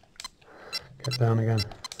 Get down again.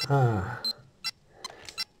 Ah.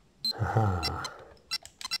 Aha.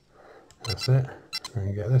 That's it.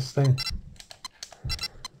 And get this thing.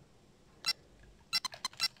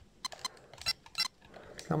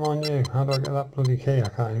 Come on, you. How do I get that bloody key? I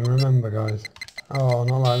can't even remember, guys. Oh,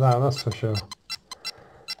 not like that, that's for sure.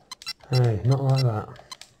 Hey, not like that.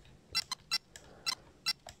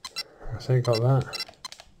 I say got that.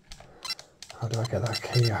 How do I get that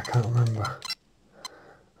key? I can't remember.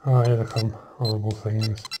 Oh, here they come. Horrible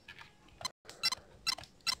things.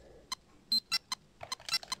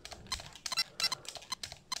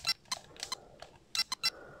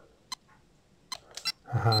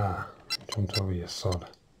 Aha. Jumped over your sod.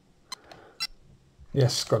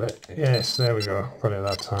 Yes, got it. Yes, there we go. Got it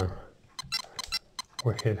that time.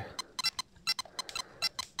 Wicked.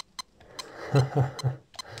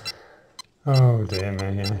 Oh dear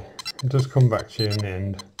me, yeah. It does come back to you in the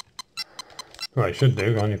end. Well, it should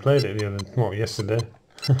do. I only played it yesterday.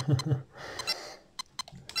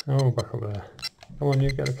 Oh, back up there. Come on, you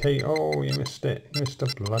get a key. Oh, you missed it. You missed a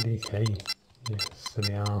bloody key. You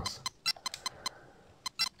silly arse.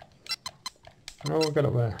 Oh, get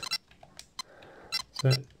up there.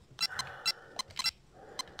 That's it.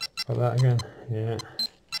 Got that again. Yeah.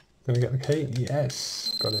 Gonna get the key?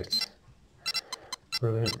 Yes. Got it.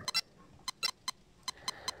 Brilliant.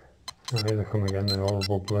 Oh, here they come again, the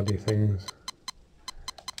horrible bloody things.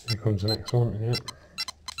 Here comes the next one, yeah.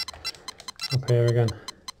 Up here again.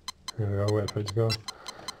 There we go, wait for it to go.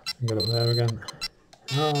 And get up there again.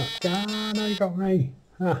 Oh, no, you got me.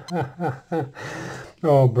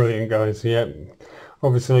 Oh, brilliant, guys. Yeah,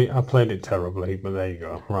 obviously I played it terribly, but there you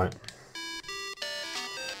go. Right.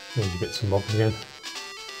 There's your bits and bobs again.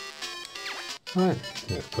 Right,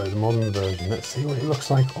 let's play the modern version. Let's see what it looks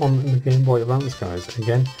like on the Game Boy Advance, guys.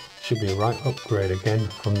 Again, should be a right upgrade again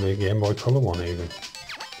from the Game Boy Color one even.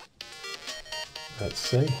 Let's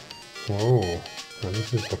see. Whoa, well,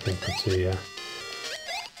 this is looking pretty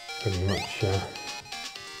much a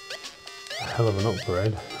hell of an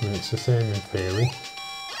upgrade. I mean, it's the same in theory.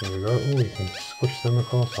 There we go. Oh, you can squish them, of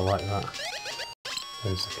course. I like that.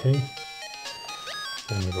 There's the key.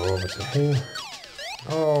 Then we go over to here.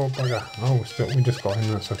 Oh, bugger. Oh, we just got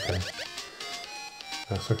in. That's okay.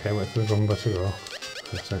 That's okay. Wait for the gumbo to go.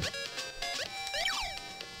 That's it.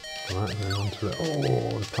 Right, and then onto the...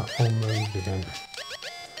 Oh, the platform moved again.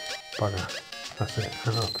 Bugger. That's it.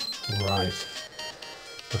 And up. Right.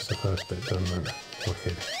 That's the first bit done then.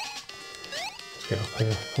 Wicked. Let's get up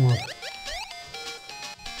here. Come on.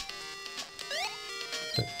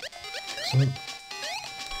 That's it. Excellent.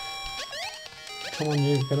 Come on,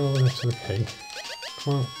 you. Get over there to the key.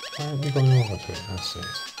 Come on. Why aren't you going over to it? That's it.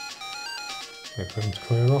 Wait for him to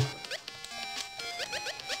clear off.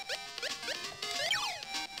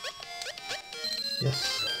 Yes.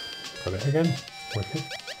 Got it again. Wicked.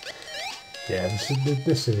 Yeah,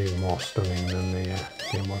 this is even more stunning than the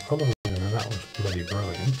Game Boy Color version, and that was bloody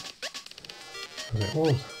brilliant. As it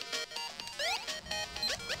was.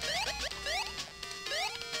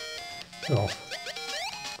 Get off.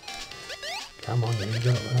 Come on, you get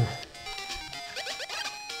up there.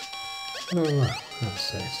 Get over there.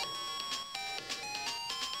 That's it.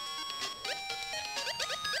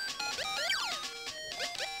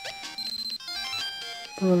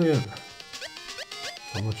 Brilliant.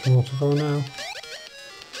 How much more to go now?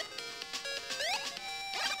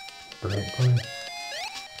 Brilliant, brilliant.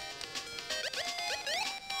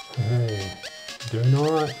 Hey, you're doing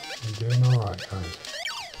alright? You're doing alright, guys.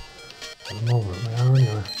 At the moment, we are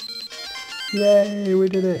anyway. Yay, we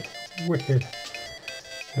did it! Wicked.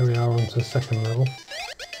 Here we are on to the second level.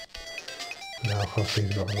 Now, of course,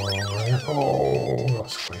 he's got to go over here. Oh, got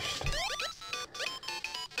squished.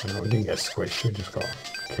 No, we didn't get squished, we just got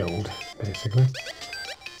killed, basically.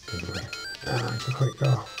 Anyway. Ah, it's a quick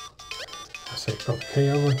go. That's it, got the key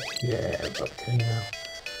over. Yeah, we've got the key now.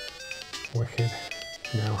 Wicked.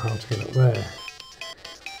 Now how to get up there.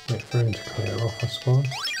 Wait for him to clear off, I suppose.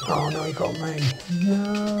 Oh no, he got me!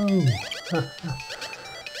 No!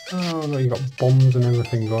 Oh no, you got bombs and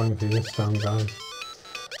everything going for you this time, guys.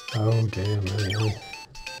 Oh dear me.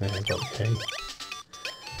 There, got the key.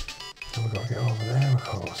 Now we've got to get over there, of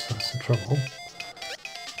course. That's the trouble.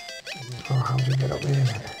 Oh, how do you get up there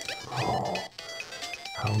then? Oh,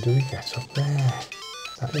 how do we get up there?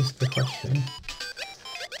 That is the question.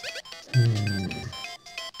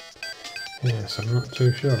 Yes, I'm not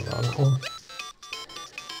too sure about that one.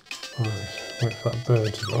 Right, wait for that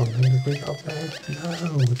bird to go. Maybe we get up there?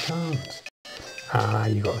 No, we can't. Ah,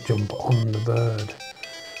 you got to jump on the bird.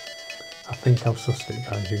 I think I've sussed it,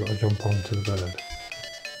 guys. You got to jump onto the bird.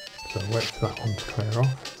 So wait for that one to clear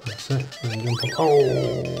off. That's it. Then jump up.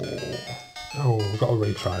 Oh, we've got to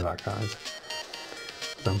retry that, guys.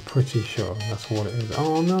 I'm pretty sure that's what it is.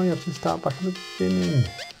 Oh no, you have to start back at the beginning.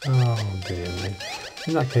 Oh dear me.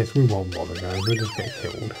 In that case, we won't bother, guys. We'll just get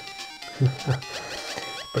killed.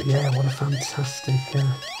 But yeah, what a fantastic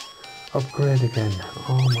upgrade again.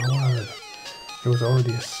 Oh my word. It was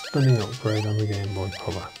already a stunning upgrade on the Game Boy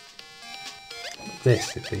Color.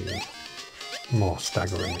 This is even more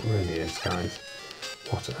staggering, it really is, guys.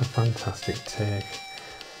 What a fantastic take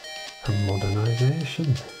and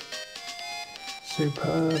modernisation.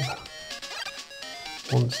 Superb.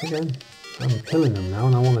 Once again, I'm killing them now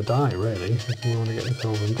and I want to die, really, because we want to get this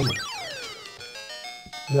over and done with.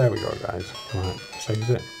 There we go, guys. Right, let's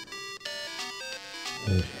exit.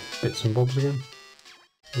 There's bits and bobs again.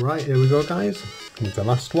 Right, here we go, guys. With the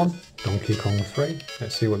last one, Donkey Kong 3.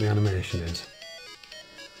 Let's see what the animation is.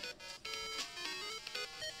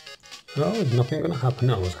 Oh, there's nothing going to happen.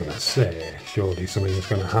 I was going to say, surely something's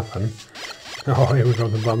going to happen. Oh, here we go,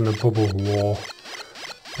 they're having a bubble war.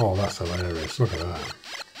 Oh, that's hilarious. Look at that.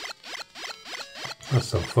 That's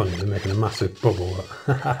so funny, they're making a massive bubble.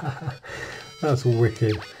 That's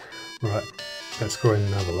wicked. Right, let's go in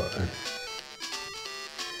and have a look then.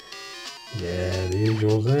 Yeah, the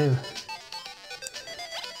usual's there.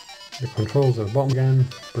 The controls at the bottom again.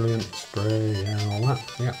 Brilliant. Spray, yeah, and all that.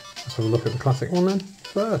 Yeah, let's have a look at the classic one then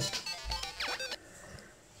first.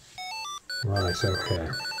 Right, okay.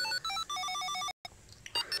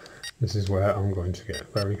 This is where I'm going to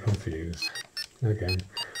get very confused again,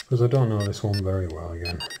 because I don't know this one very well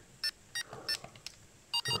again.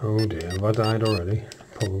 Oh dear, have I died already?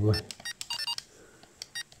 Probably.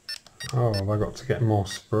 Oh, have I got to get more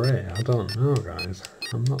spray? I don't know, guys.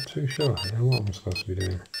 I'm not too sure here what I'm supposed to be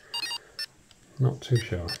doing. Not too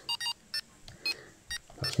sure.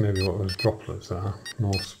 That's maybe what those droplets are.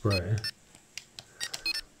 More spray.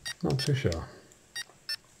 Not too sure.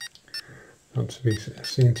 Not to be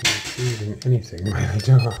seen to be achieving anything, really,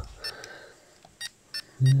 do I?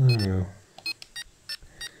 No.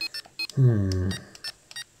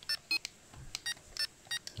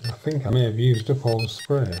 I think I may have used up all the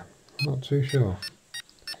spray. Not too sure.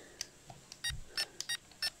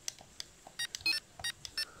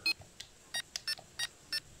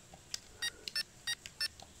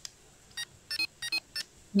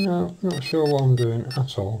 No, not sure what I'm doing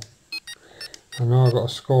at all. I know I got a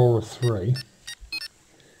score of 3.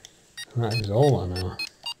 And that is all I know.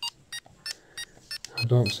 I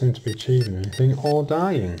don't seem to be achieving anything or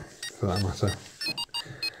dying, for that matter.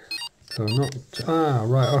 So not... Ah,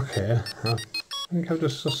 right, okay. I think I've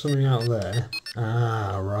just sussed something out there.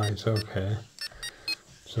 Ah, right, okay.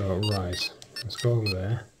 So, right. Let's go over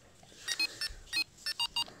there.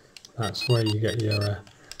 That's where you get your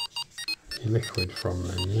liquid from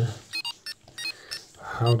then, yeah?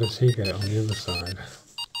 How does he get it on the other side?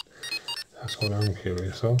 That's what I'm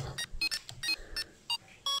curious of.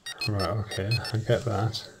 Right, okay, I get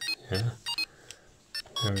that. Yeah.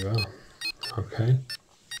 There we go. Okay.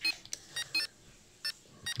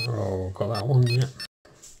 Oh, got that one, yeah.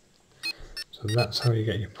 So that's how you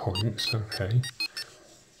get your points, okay.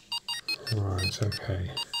 Right,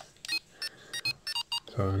 okay.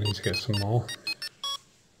 So I need to get some more.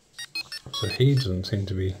 So he doesn't seem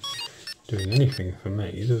to be doing anything for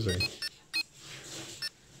me, does he?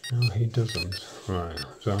 No, he doesn't. Right,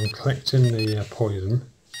 so I'm collecting the poison.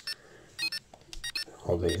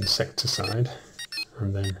 or the insecticide,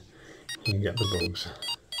 and then you can get the bugs.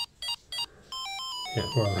 Yeah,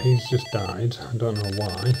 well, he's just died. I don't know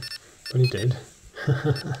why, but he did.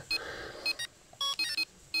 Well,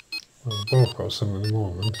 we've both got some at the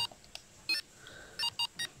moment.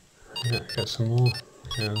 Yeah, get some more.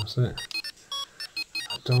 Yeah, that's it.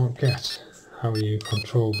 I don't get how you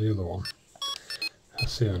control the other one.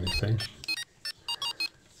 That's the only thing.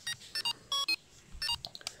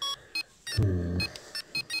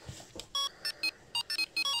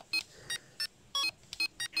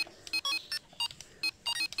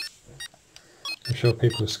 I'm sure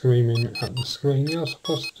people are screaming at the screen, "You're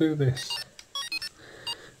supposed to do this."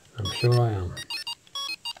 I'm sure I am.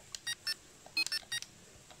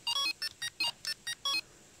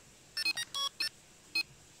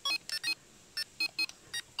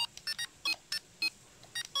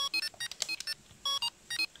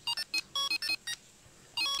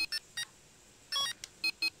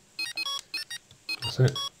 That's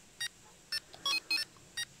it.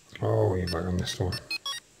 Oh, you're back on this one.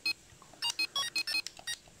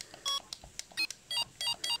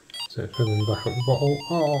 So it's filling back up the bottle.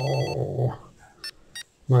 Oh,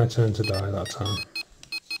 my turn to die that time.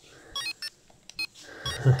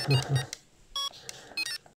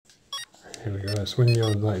 Here we go. It's when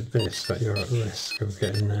you're like this that you're at risk of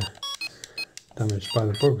getting damaged by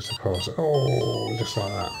the bugs, of course. Oh, just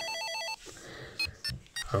like that.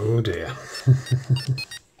 Oh dear.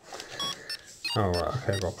 Alright,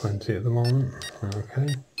 okay, I've got plenty at the moment.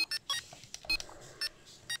 Okay.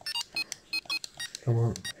 Come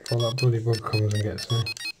on, before that bloody bug comes and gets me.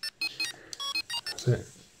 That's it.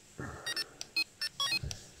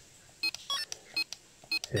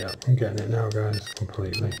 Yeah, I'm getting it now, guys,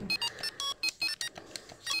 completely.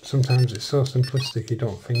 Sometimes it's so simplistic you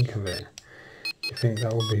don't think of it. You think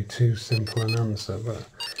that would be too simple an answer, but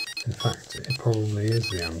in fact it probably is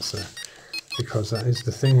the answer. Because that is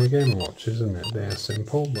the thing with Game Watch, isn't it? They are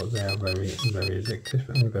simple, but they are very, very addictive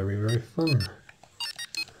and very, very fun.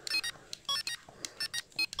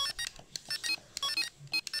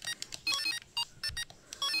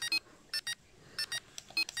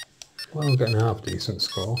 Well, I'm getting a half decent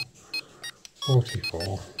score.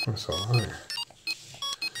 44, that's alright.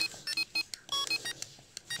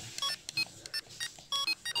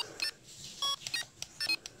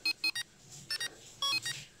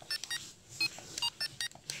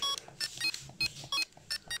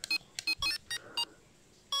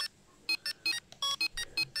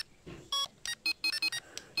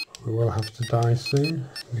 We will have to die soon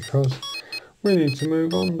because we need to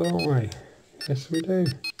move on, don't we? Yes, we do.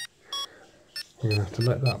 We're going to have to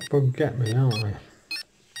let that bug get me, aren't we?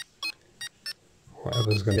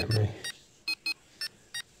 Whatever's going to get me.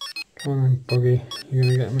 Come on then, buggy. You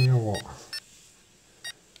going to get me or what?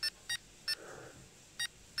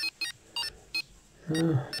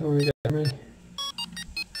 No, don't want to get me.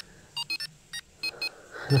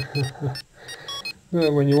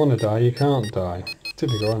 No, when you want to die, you can't die.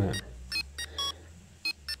 Typical, isn't it?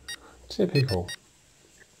 Typical.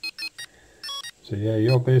 So yeah,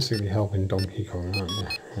 you're basically helping Donkey Kong, aren't you?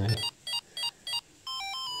 Eh?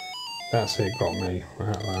 That's it, got me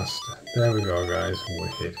at last. There we go, guys.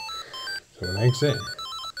 Wicked. So an exit.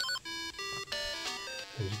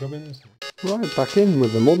 There's your gubbins. Right, back in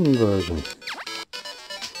with the modern version.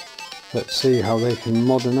 Let's see how they can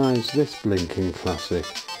modernise this blinking classic.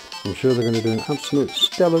 I'm sure they're going to do an absolute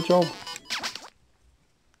stellar job.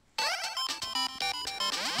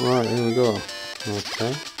 Right, here we go.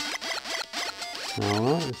 Okay.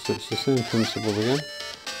 Alright, so it's the same principle again.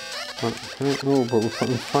 Okay, oh, but we're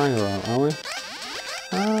putting fire out, are we?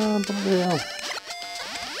 Ah, bloody hell.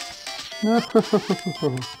 No!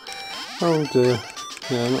 Oh dear.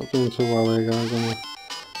 Yeah, I'm not doing too well here, guys, am I?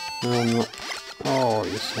 No, I'm not. Oh,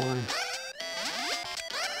 you swine.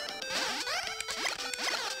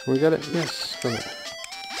 Can we get it? Yes, got it.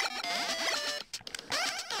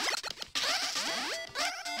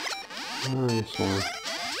 Oh, you swine.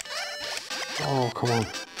 Oh, come on.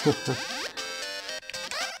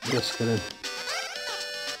 Yes, get in.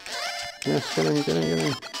 Yes, get in, get in, get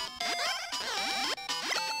in.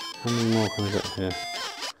 How many more can I get here?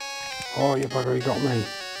 Oh, you bugger, you got me.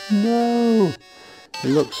 No! It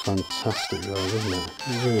looks fantastic though, doesn't it?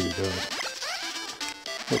 It really does.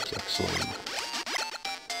 Looks excellent.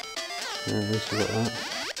 Yeah, at least we got that.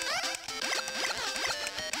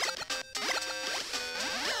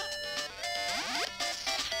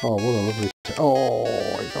 Oh, what a lovely... Oh,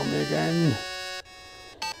 it got me again.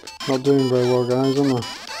 Not doing very well, guys, am I?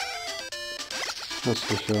 That's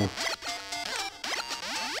for sure.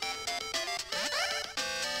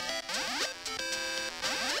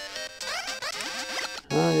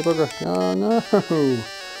 you bugger. Oh no!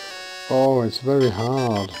 Oh, it's very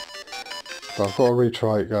hard. But I've got to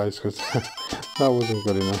retry it, guys, because that wasn't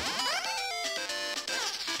good enough.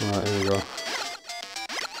 Right, here we go.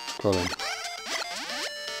 Got him.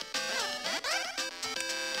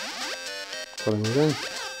 Got him again.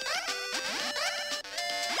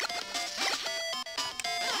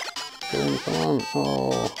 Get him, come on.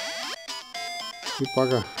 Oh, you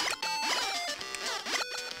bugger.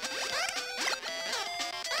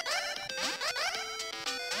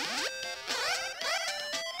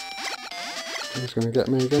 He's going to get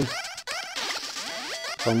me again.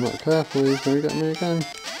 If I'm not careful, he's going to get me again.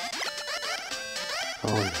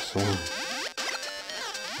 Oh, yes,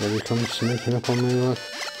 Here he comes sneaking up on me, look.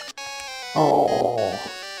 Oh!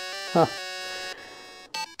 Ha!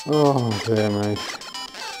 Oh, dear me.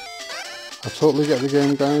 I totally get the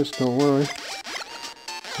game, guys, don't worry.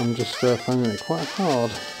 I'm just finding it quite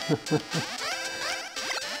hard.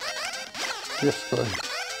 Yes, got him.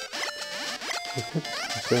 Okay,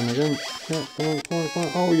 let's get him again. Yeah, come on, come on, come on.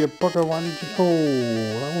 Oh, you bugger, why did you...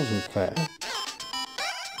 Oh, that wasn't fair.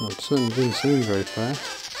 Well, it certainly didn't seem very fair.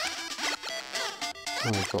 Oh,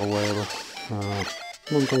 I've got a whaler.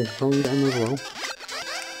 Come on, Donkey Kong, get him as well.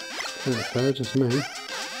 Isn't fair, just me.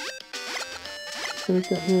 He's gonna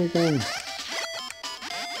get me again.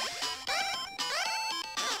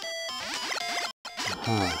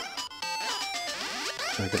 Aha.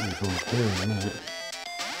 Try to get me from up here in a minute.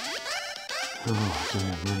 Oh,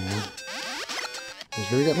 dear me. He's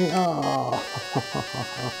gonna get me. Oh!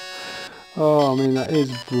 Oh, I mean, that is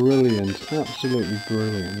brilliant. Absolutely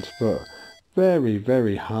brilliant. But very,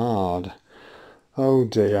 very hard. Oh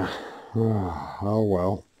dear. Oh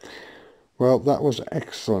well. Well, that was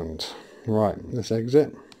excellent. Right, let's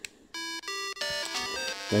exit.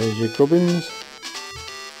 There's your gubbins.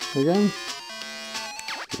 Again.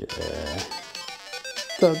 Yeah.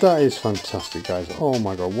 That is fantastic, guys. Oh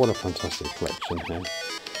my god, what a fantastic collection here.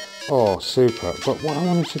 Oh, super. But what I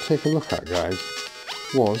wanted to take a look at, guys,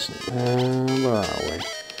 was, where are we?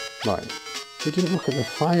 Right. We didn't look at the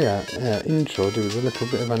fire intro. There was a little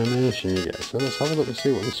bit of animation you get. So let's have a look and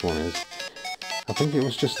see what this one is. I think it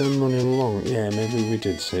was just them running along. Yeah, maybe we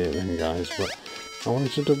did see it then, guys. But I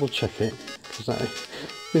wanted to double check it. Because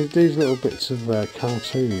these little bits of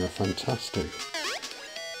cartoon are fantastic.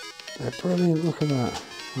 They're brilliant. Look at that.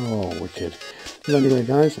 Oh, wicked. But anyway,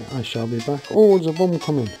 guys, I shall be back. Oh, there's a bomb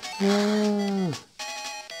coming. Ah,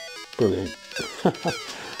 brilliant.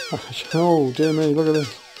 Oh, dear me, look at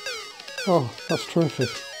this. Oh, that's terrific.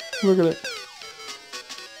 Look at it.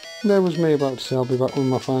 There was me about to say I'll be back with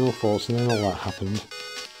my final thoughts, and then all that happened.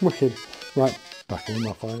 Wicked. Right, back with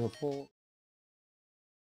my final thoughts.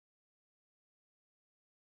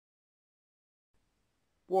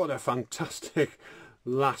 What a fantastic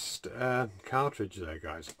last cartridge there,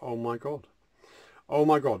 guys. Oh my god. Oh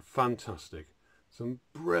my god, fantastic. Some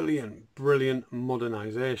brilliant, brilliant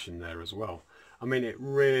modernisation there as well. I mean, it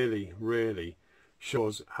really, really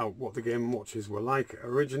shows what the Game & Watches were like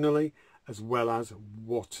originally, as well as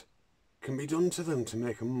what can be done to them to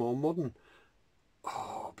make them more modern.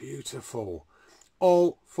 Oh, beautiful.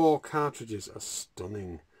 All 4 cartridges are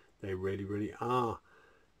stunning. They really, really are.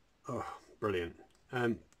 Oh, brilliant.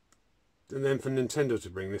 And then for Nintendo to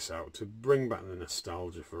bring this out, to bring back the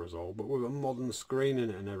nostalgia for us all, but with a modern screen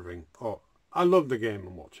in it and everything. Oh, I love the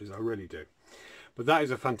Game & Watches, I really do. But that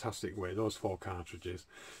is a fantastic way, those 4 cartridges,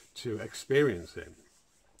 to experience it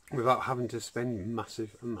without having to spend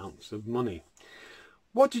massive amounts of money.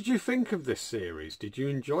 What did you think of this series? Did you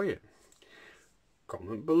enjoy it?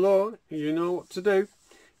 Comment below, you know what to do.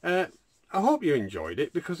 I hope you enjoyed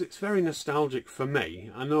it, because it's very nostalgic for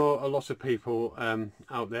me. I know a lot of people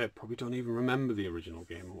out there probably don't even remember the original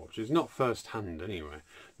Game & Watches, not first hand anyway,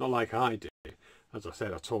 not like I did. As I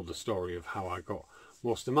said, I told the story of how I got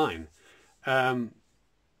most of mine.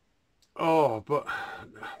 Oh, but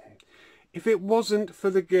if it wasn't for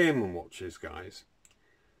the Game & Watches, guys,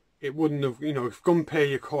 it wouldn't have, you know, if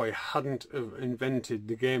Gunpei Yokoi hadn't have invented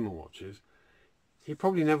the Game & Watches, he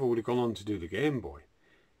probably never would have gone on to do the Game Boy.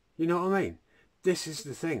 You know what I mean? This is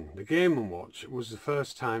the thing. The Game & Watch was the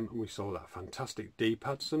first time we saw that fantastic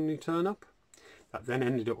D-pad suddenly turn up. That then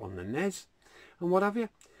ended up on the NES and what have you.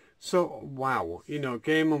 So, wow, you know,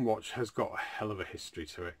 Game & Watch has got a hell of a history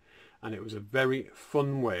to it. And it was a very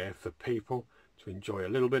fun way for people to enjoy a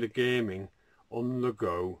little bit of gaming on the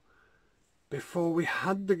go before we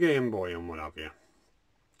had the Game Boy and what have you.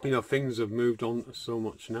 You know, things have moved on so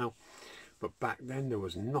much now. But back then there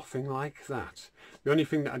was nothing like that. The only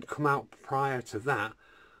thing that had come out prior to that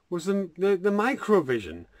was the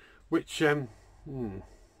Microvision, which,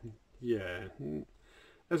 yeah,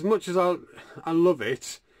 as much as I love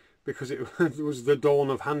it, because it was the dawn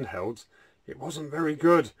of handhelds, it wasn't very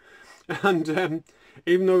good. And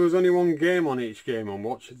even though there was only one game on each Game &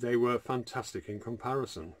 Watch, they were fantastic in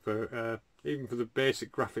comparison, for even for the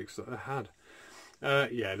basic graphics that they had.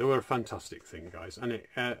 Yeah, they were a fantastic thing, guys, and it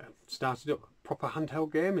started up proper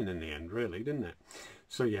handheld gaming in the end, really, didn't it?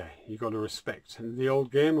 So yeah, you got to respect the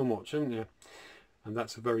old Game & Watch, haven't you? And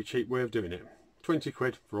that's a very cheap way of doing it. 20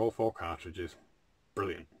 quid for all 4 cartridges.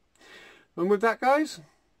 Brilliant. And with that, guys,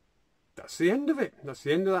 that's the end of it. That's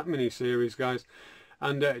the end of that mini-series, guys.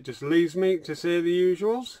 And it just leaves me to say the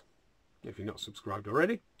usuals. If you're not subscribed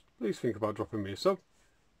already, please think about dropping me a sub.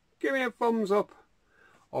 Give me a thumbs up.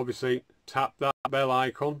 Obviously, tap that bell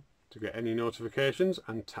icon to get any notifications,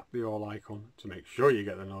 and tap the all icon to make sure you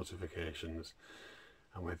get the notifications.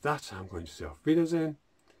 And with that, I'm going to say auf Wiedersehen,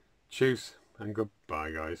 tschüss, and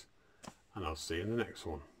goodbye, guys. And I'll see you in the next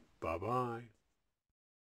one. Bye-bye.